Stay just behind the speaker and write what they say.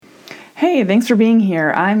Hey, thanks for being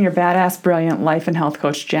here. I'm your badass, brilliant life and health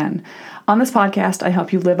coach, Jen. On this podcast, I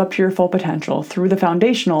help you live up to your full potential through the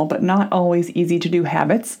foundational but not always easy to do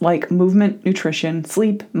habits like movement, nutrition,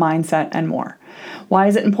 sleep, mindset, and more. Why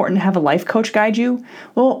is it important to have a life coach guide you?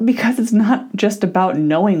 Well, because it's not just about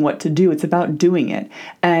knowing what to do, it's about doing it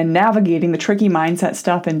and navigating the tricky mindset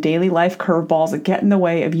stuff and daily life curveballs that get in the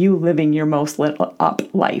way of you living your most lit up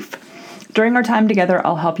life. During our time together,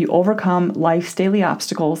 I'll help you overcome life's daily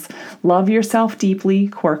obstacles, love yourself deeply,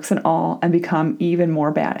 quirks and all, and become even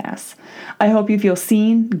more badass. I hope you feel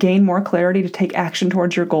seen, gain more clarity to take action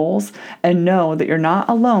towards your goals, and know that you're not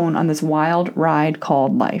alone on this wild ride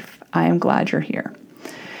called life. I am glad you're here.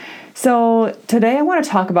 So today I want to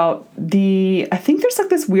talk about I think there's like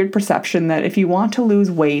this weird perception that if you want to lose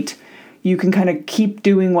weight, you can kind of keep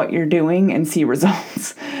doing what you're doing and see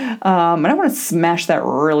results. And I want to smash that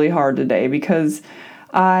really hard today because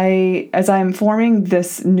as I'm forming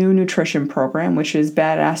this new nutrition program, which is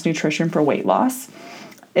Badass Nutrition for Weight Loss,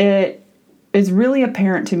 it is really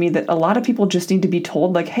apparent to me that a lot of people just need to be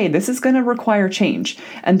told like, hey, this is going to require change,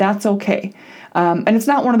 and that's okay. And it's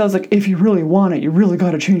not one of those like, if you really want it, you really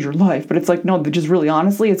got to change your life. But it's like, no, just really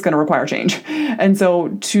honestly, it's going to require change. And so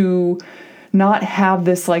to not have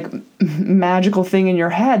this like magical thing in your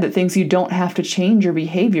head that thinks you don't have to change your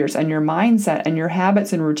behaviors and your mindset and your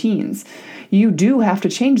habits and routines. You do have to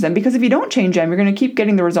change them, because if you don't change them, you're going to keep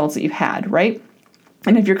getting the results that you've had, right?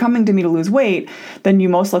 And if you're coming to me to lose weight, then you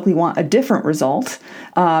most likely want a different result.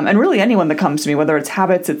 And really anyone that comes to me, whether it's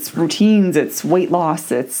habits, it's routines, it's weight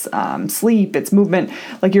loss, it's sleep, it's movement,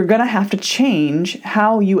 like you're going to have to change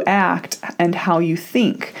how you act and how you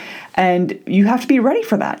think. And you have to be ready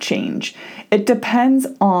for that change. It depends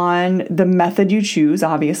on the method you choose,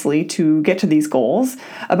 obviously, to get to these goals,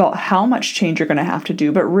 about how much change you're going to have to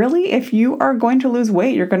do. But really, if you are going to lose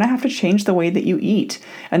weight, you're going to have to change the way that you eat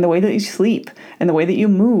and the way that you sleep and the way that you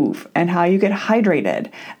move and how you get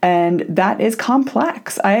hydrated. And that is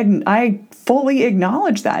complex. I fully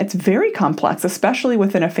acknowledge that. It's very complex, especially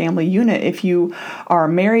within a family unit. If you are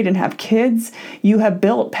married and have kids, you have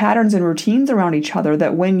built patterns and routines around each other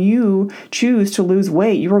that when you choose to lose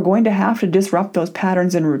weight, you are going to have to disrupt those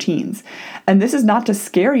patterns and routines. And this is not to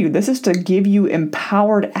scare you. This is to give you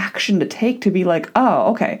empowered action to take, to be like,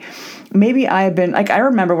 oh, okay, maybe I have been, like, I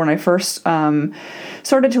remember when I first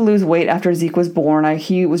started to lose weight after Zeke was born,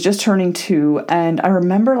 he was just turning 2, and I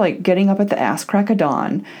remember like getting up at the ass crack of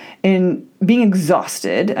dawn and being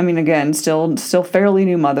exhausted. I mean, again, still fairly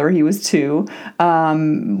new mother. He was 2,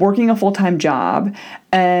 working a full-time job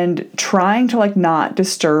and trying to like not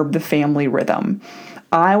disturb the family rhythm.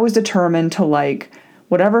 I was determined to like,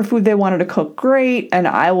 whatever food they wanted to cook, great, and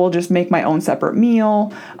I will just make my own separate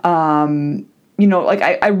meal.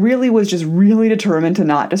 I really was just really determined to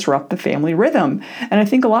not disrupt the family rhythm. And I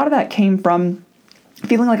think a lot of that came from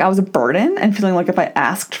feeling like I was a burden and feeling like if I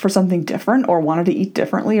asked for something different or wanted to eat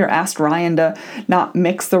differently or asked Ryan to not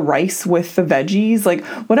mix the rice with the veggies, like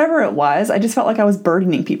whatever it was, I just felt like I was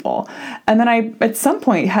burdening people. And then I, at some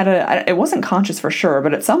point, it wasn't conscious for sure,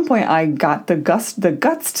 but at some point I got the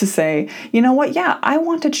guts to say, you know what? Yeah, I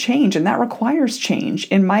want to change, and that requires change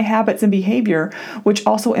in my habits and behavior, which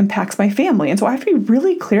also impacts my family. And so I have to be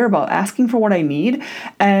really clear about asking for what I need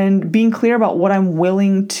and being clear about what I'm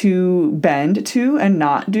willing to bend to and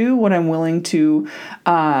not do, what I'm willing to,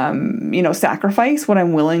 sacrifice, what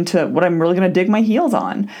I'm really going to dig my heels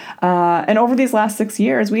on. And over these last 6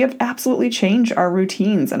 years, we have absolutely changed our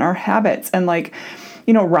routines and our habits. And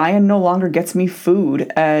Ryan no longer gets me food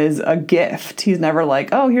as a gift. He's never like,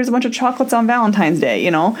 oh, here's a bunch of chocolates on Valentine's Day,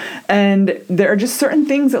 And there are just certain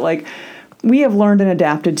things that we have learned and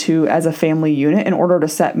adapted to as a family unit in order to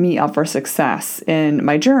set me up for success in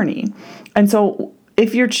my journey. And so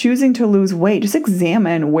if you're choosing to lose weight, just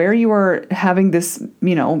examine where you are having this,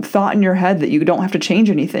 thought in your head that you don't have to change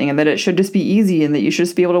anything and that it should just be easy and that you should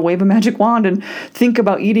just be able to wave a magic wand and think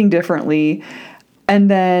about eating differently. And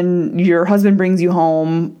then your husband brings you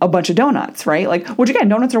home a bunch of donuts, right? Which again,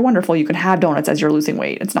 donuts are wonderful. You can have donuts as you're losing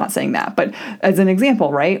weight. It's not saying that, but as an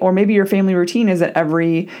example, right? Or maybe your family routine is that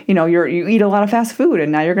you eat a lot of fast food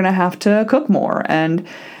and now you're going to have to cook more. And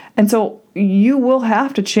so you will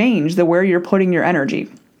have to change where you're putting your energy.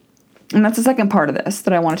 And that's the second part of this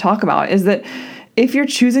that I want to talk about, is that if you're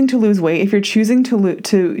choosing to lose weight, if you're choosing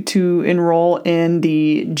to enroll in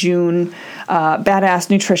the June Badass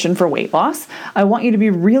Nutrition for Weight Loss, I want you to be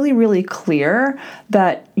really, really clear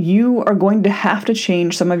that you are going to have to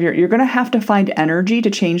change you're going to have to find energy to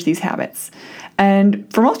change these habits.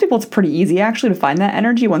 And for most people, it's pretty easy actually to find that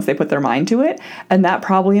energy once they put their mind to it. And that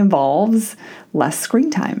probably involves less screen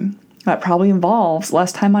time. That probably involves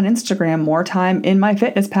less time on Instagram, more time in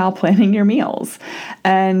MyFitnessPal planning your meals.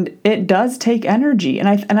 And it does take energy. And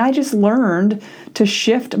I just learned to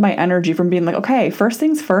shift my energy from being like, okay, first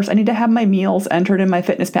things first, I need to have my meals entered in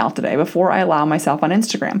MyFitnessPal today before I allow myself on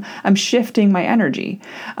Instagram. I'm shifting my energy.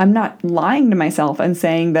 I'm not lying to myself and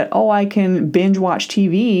saying that, oh, I can binge watch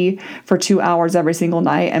TV for 2 hours every single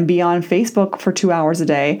night and be on Facebook for 2 hours a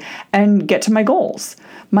day and get to my goals.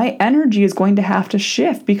 My energy is going to have to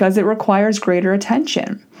shift because it requires greater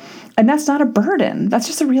attention. And that's not a burden. That's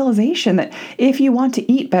just a realization that if you want to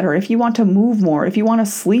eat better, if you want to move more, if you want to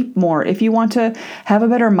sleep more, if you want to have a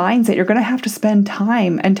better mindset, you're going to have to spend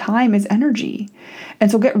time, and time is energy. And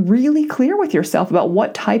so get really clear with yourself about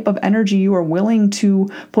what type of energy you are willing to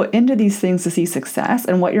put into these things to see success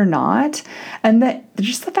and what you're not. And that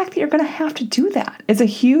just the fact that you're going to have to do that is a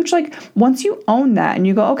huge, once you own that and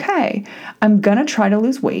you go, okay, I'm going to try to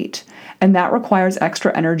lose weight. And that requires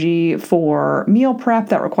extra energy for meal prep.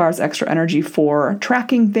 That requires extra energy for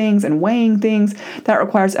tracking things and weighing things. That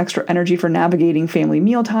requires extra energy for navigating family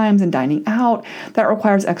meal times and dining out. That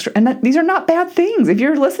requires extra, and these are not bad things. If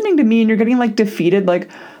you're listening to me and you're getting defeated,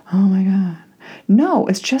 oh my God. No,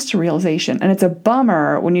 it's just a realization. And it's a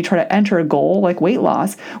bummer when you try to enter a goal like weight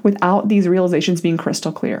loss without these realizations being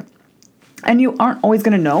crystal clear. And you aren't always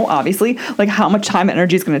going to know, obviously, how much time and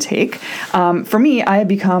energy is going to take. For me, I have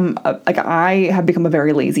become a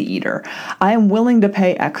very lazy eater. I am willing to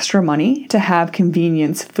pay extra money to have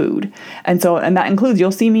convenience food. And that includes,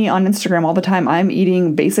 you'll see me on Instagram all the time. I'm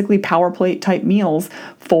eating basically power plate type meals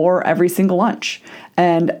for every single lunch.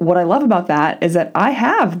 And what I love about that is that I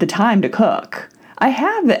have the time to cook. I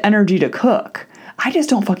have the energy to cook. I just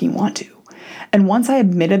don't fucking want to. And once I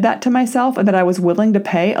admitted that to myself and that I was willing to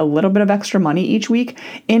pay a little bit of extra money each week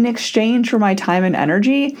in exchange for my time and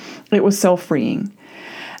energy, it was so freeing.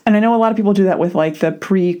 And I know a lot of people do that with the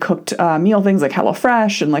pre-cooked meal things like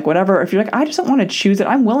HelloFresh and whatever. If you're I just don't want to choose it.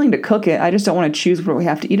 I'm willing to cook it. I just don't want to choose what we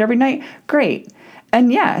have to eat every night. Great.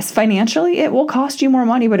 And yes, financially, it will cost you more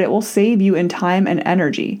money, but it will save you in time and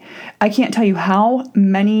energy. I can't tell you how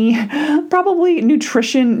many probably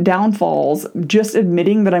nutrition downfalls just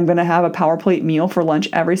admitting that I'm going to have a power plate meal for lunch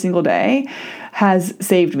every single day has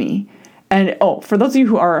saved me. And for those of you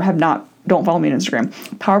who don't follow me on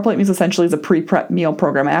Instagram, Power Plate Meals essentially is a pre-prep meal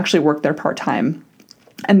program. I actually work there part-time.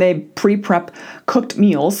 And they pre-prep cooked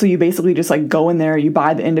meals. So you basically just go in there, you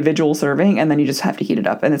buy the individual serving, and then you just have to heat it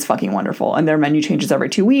up. And it's fucking wonderful. And their menu changes every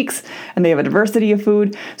 2 weeks, and they have a diversity of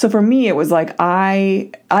food. So for me, it was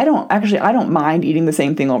I don't mind eating the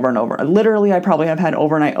same thing over and over. Literally, I probably have had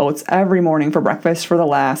overnight oats every morning for breakfast for the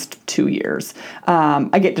last 2 years.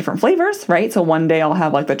 I get different flavors, right? So one day I'll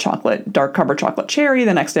have the chocolate, dark covered chocolate cherry.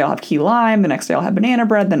 The next day I'll have key lime. The next day I'll have banana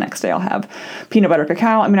bread. The next day I'll have peanut butter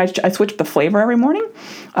cacao. I mean, I switch the flavor every morning.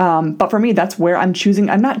 But for me, that's where I'm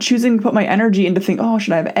not choosing to put my energy into think, oh,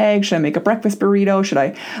 should I have eggs? Should I make a breakfast burrito? Should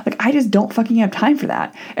I, I just don't fucking have time for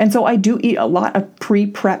that. And so I do eat a lot of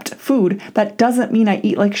pre-prepped food. That doesn't mean I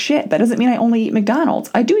eat like shit. That doesn't mean I only eat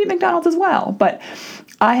McDonald's. I do eat McDonald's as well, but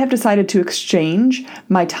I have decided to exchange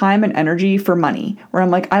my time and energy for money, where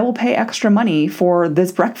I'm I will pay extra money for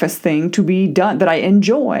this breakfast thing to be done, that I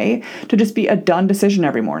enjoy, to just be a done decision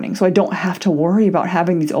every morning. So I don't have to worry about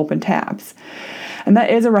having these open tabs. And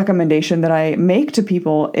that is a recommendation that I make to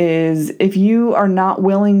people is if you are not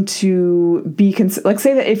willing to be,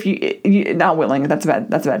 say that if you not willing, that's a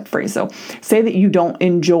bad phrase. So say that you don't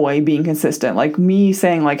enjoy being consistent, like me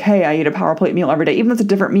saying hey, I eat a power plate meal every day, even though it's a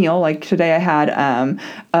different meal. Like today I had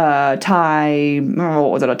a Thai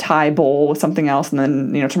bowl with something else. And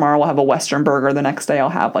then, tomorrow we'll have a Western burger. The next day I'll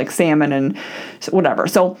have salmon and whatever.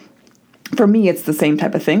 So for me, it's the same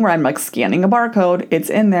type of thing where I'm scanning a barcode. It's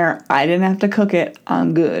in there. I didn't have to cook it.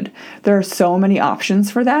 I'm good. There are so many options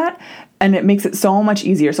for that, and it makes it so much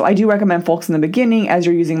easier. So I do recommend folks in the beginning, as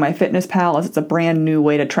you're using MyFitnessPal, as it's a brand new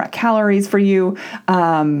way to track calories for you,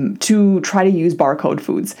 to try to use barcode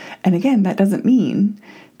foods. And again, that doesn't mean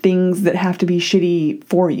things that have to be shitty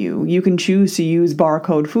for you. You can choose to use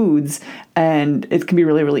barcode foods, and it can be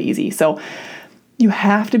really, really easy. So you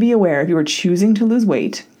have to be aware if you are choosing to lose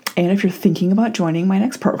weight, and if you're thinking about joining my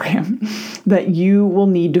next program, that you will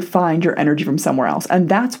need to find your energy from somewhere else. And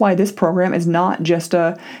that's why this program is not just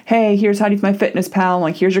hey, here's how to use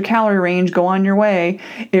MyFitnessPal, here's your calorie range, go on your way.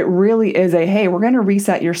 It really is hey, we're going to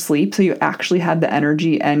reset your sleep so you actually have the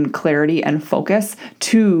energy and clarity and focus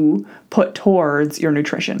to put towards your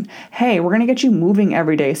nutrition. Hey, we're going to get you moving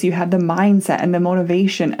every day so you have the mindset and the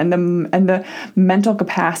motivation and the mental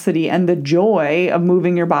capacity and the joy of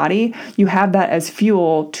moving your body. You have that as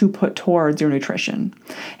fuel to put towards your nutrition.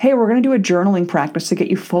 Hey, we're going to do a journaling practice to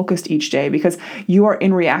get you focused each day because you are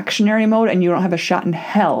in reactionary mode and you don't have a shot in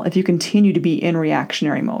hell if you continue to be in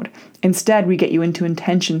reactionary mode. Instead, we get you into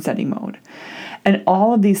intention setting mode. And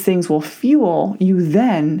all of these things will fuel you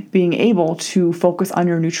then being able to focus on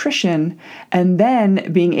your nutrition and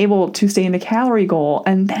then being able to stay in the calorie goal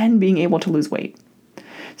and then being able to lose weight.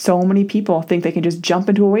 So many people think they can just jump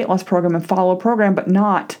into a weight loss program and follow a program, but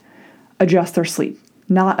not adjust their sleep,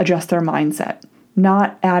 not adjust their mindset,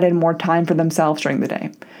 not add in more time for themselves during the day,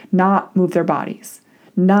 not move their bodies,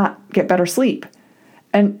 not get better sleep.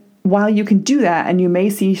 And while you can do that and you may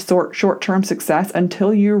see short-term success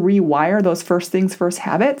until you rewire those first things first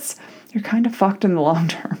habits, you're kind of fucked in the long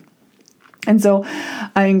term. And so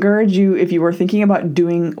I encourage you, if you were thinking about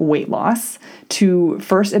doing weight loss, to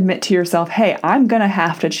first admit to yourself, hey, I'm going to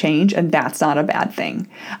have to change, and that's not a bad thing.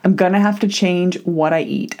 I'm going to have to change what I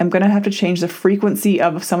eat. I'm going to have to change the frequency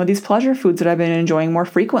of some of these pleasure foods that I've been enjoying more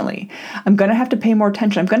frequently. I'm going to have to pay more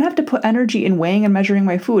attention. I'm going to have to put energy in weighing and measuring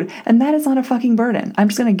my food, and that is not a fucking burden. I'm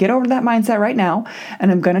just going to get over that mindset right now, and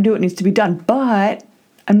I'm going to do what needs to be done. But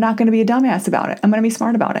I'm not going to be a dumbass about it. I'm going to be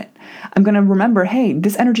smart about it. I'm going to remember, hey,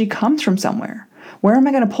 this energy comes from somewhere. Where am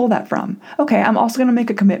I going to pull that from? Okay, I'm also going to make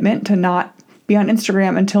a commitment to not be on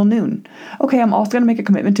Instagram until noon. Okay, I'm also going to make a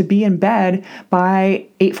commitment to be in bed by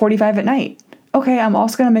 8:45 at night. Okay, I'm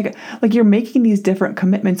also going to you're making these different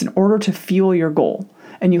commitments in order to fuel your goal.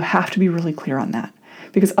 And you have to be really clear on that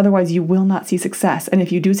because otherwise you will not see success. And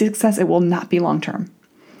if you do see success, it will not be long-term.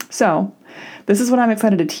 So this is what I'm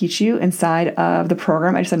excited to teach you inside of the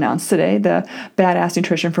program I just announced today, the Badass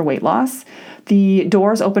Nutrition for Weight Loss. The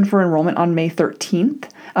doors open for enrollment on May 16th,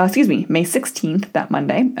 that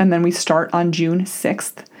Monday, and then we start on June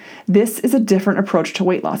 6th. This is a different approach to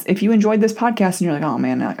weight loss. If you enjoyed this podcast and you're like, oh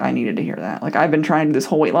man, I needed to hear that. I've been trying to do this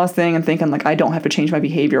whole weight loss thing and thinking I don't have to change my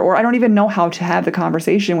behavior, or I don't even know how to have the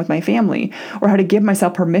conversation with my family, or how to give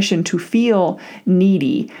myself permission to feel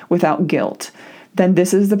needy without guilt, then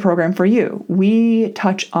this is the program for you. We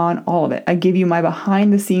touch on all of it. I give you my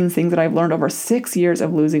behind the scenes things that I've learned over 6 years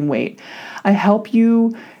of losing weight. I help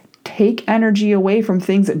you take energy away from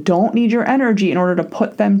things that don't need your energy in order to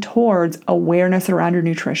put them towards awareness around your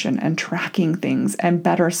nutrition and tracking things and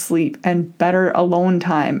better sleep and better alone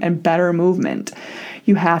time and better movement.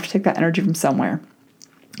 You have to take that energy from somewhere.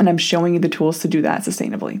 And I'm showing you the tools to do that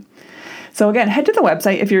sustainably. So again, head to the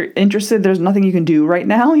website if you're interested. There's nothing you can do right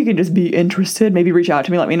now. You can just be interested. Maybe reach out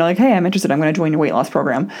to me. Let me know, hey, I'm interested. I'm going to join your weight loss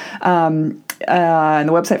program. And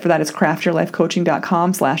the website for that is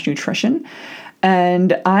craftyourlifecoaching.com/nutrition.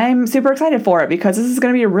 And I'm super excited for it because this is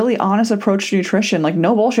going to be a really honest approach to nutrition.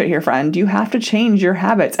 No bullshit here, friend. You have to change your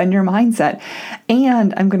habits and your mindset.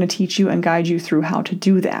 And I'm going to teach you and guide you through how to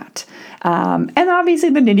do that. And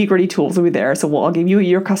obviously the nitty-gritty tools will be there. So I'll give you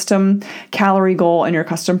your custom calorie goal and your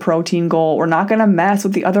custom protein goal. We're not going to mess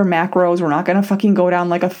with the other macros. We're not going to fucking go down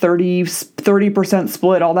like a 30%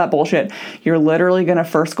 split, all that bullshit. You're literally going to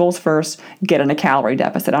first goals first, get in a calorie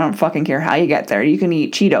deficit. I don't fucking care how you get there. You can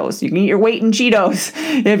eat Cheetos. You can eat your weight in Cheetos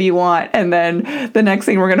if you want. And then the next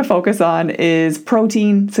thing we're going to focus on is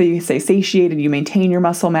protein. So you stay satiated, you maintain your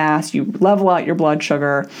muscle mass, you level out your blood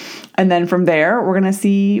sugar. And then from there, we're going to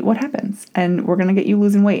see what happens. And we're going to get you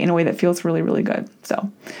losing weight in a way that feels really, really good. So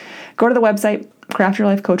go to the website,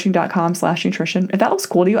 craftyourlifecoaching.com/nutrition. If that looks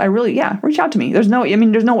cool to you, reach out to me. There's no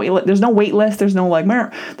wait list. There's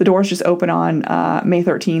no the doors just open on May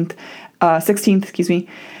 16th,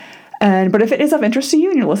 But if it is of interest to you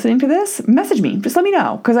and you're listening to this, message me. Just let me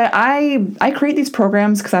know. Because I create these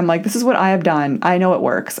programs because I'm like, this is what I have done. I know it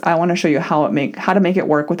works. I want to show you how to make it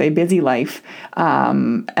work with a busy life.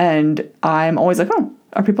 And I'm always like, oh,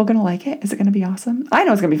 are people going to like it? Is it going to be awesome? I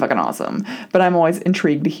know it's going to be fucking awesome. But I'm always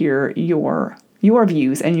intrigued to hear your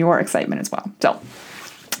views and your excitement as well. So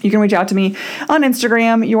you can reach out to me on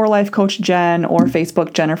Instagram, Your Life Coach Jen, or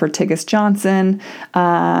Facebook, Jennifer Tiggis Johnson.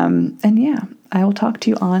 And yeah, I will talk to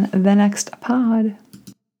you on the next pod.